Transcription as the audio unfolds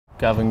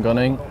Gavin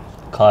Gunning.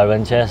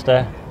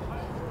 Winchester.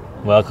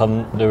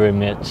 Welcome the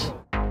roommates.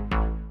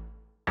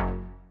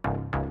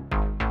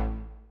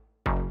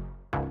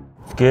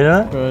 Good,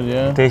 huh? Good,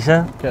 yeah.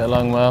 Decent? Get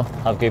along well.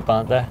 Have good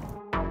banter.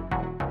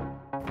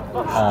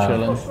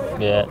 Chilling.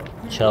 Yeah,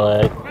 chill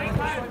out.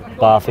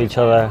 Bath each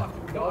other.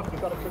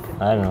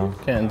 I don't know.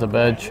 Get into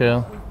bed,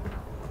 chill.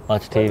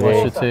 Watch TV.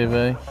 Watch the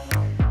TV.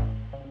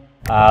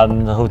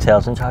 The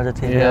hotel's in charge of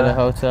TV. Yeah, the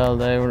hotel,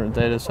 they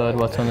decide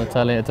what's on the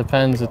telly. It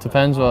depends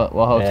what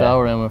hotel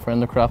we're in. If we're in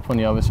the crap one,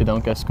 you obviously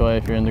don't get Sky.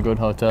 If you're in the good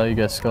hotel, you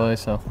get Sky,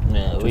 so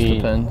yeah, it just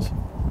depends.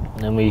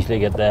 And then we usually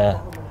get the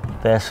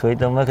best suite,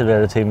 don't we? Because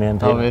we're the two main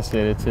people.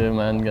 Obviously, the two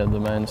men get the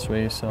main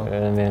suite, so. We're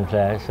the main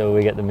players, so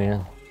we get the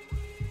main.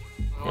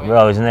 Yeah, we're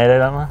always night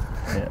out, aren't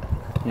we? Yeah.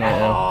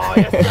 No.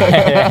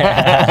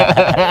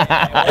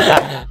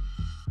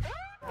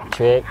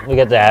 We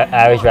get the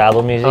Irish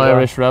Rebel music.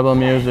 Irish Rebel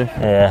music.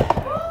 Yeah.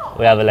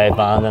 We have a live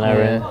band in our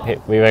room.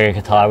 We bring a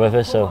guitar with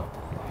us, so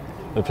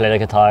we play the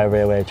guitar every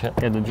away trip.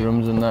 Get the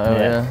drums and that out,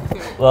 yeah.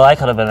 Well, I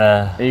could have been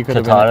a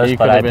guitarist,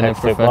 but I picked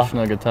football.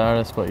 Professional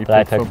guitarist, but you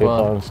I picked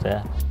football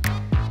instead.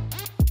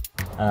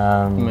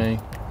 Me.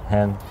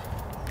 Him.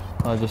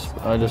 I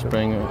just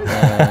bring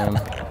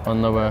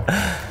underwear.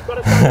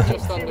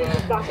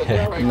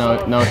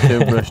 No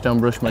toothbrush. Don't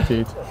brush my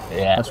teeth.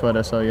 Yeah. That's why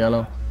they're so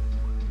yellow.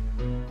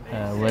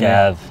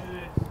 Gav,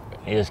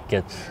 he just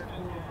gets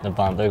the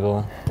banter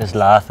going. Just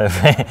laugh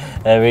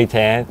every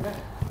time.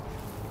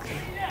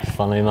 It's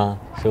funny, man.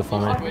 So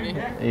funny.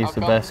 He's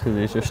the best because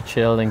he's just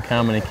chilled and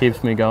calm and he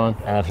keeps me going.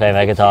 And I play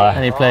my guitar.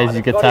 And he plays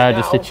his guitar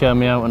just to chill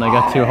me out when I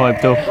get too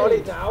hyped up.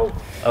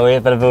 Oh, wait,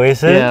 a bit of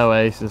Oasis? Yeah,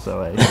 Oasis.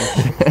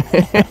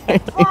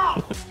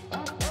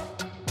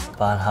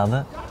 Bad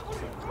habit.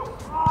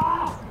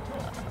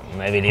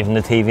 Maybe leaving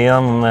the TV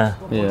on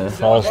and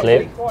fall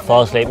asleep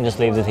and just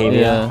leave the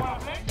TV on.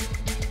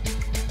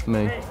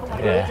 Me.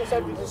 Yeah.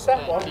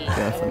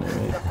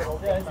 Definitely me.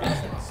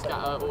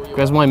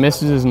 Because my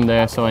missus isn't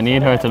there, so I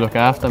need her to look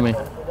after me.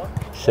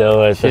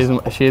 So she's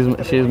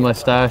my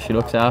star. She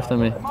looks after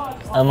me.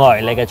 I'm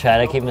alright. Like I try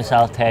to keep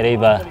myself tidy,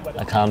 but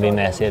I can't be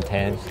messy at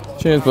times.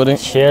 Cheers, buddy.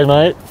 Cheers,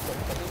 mate.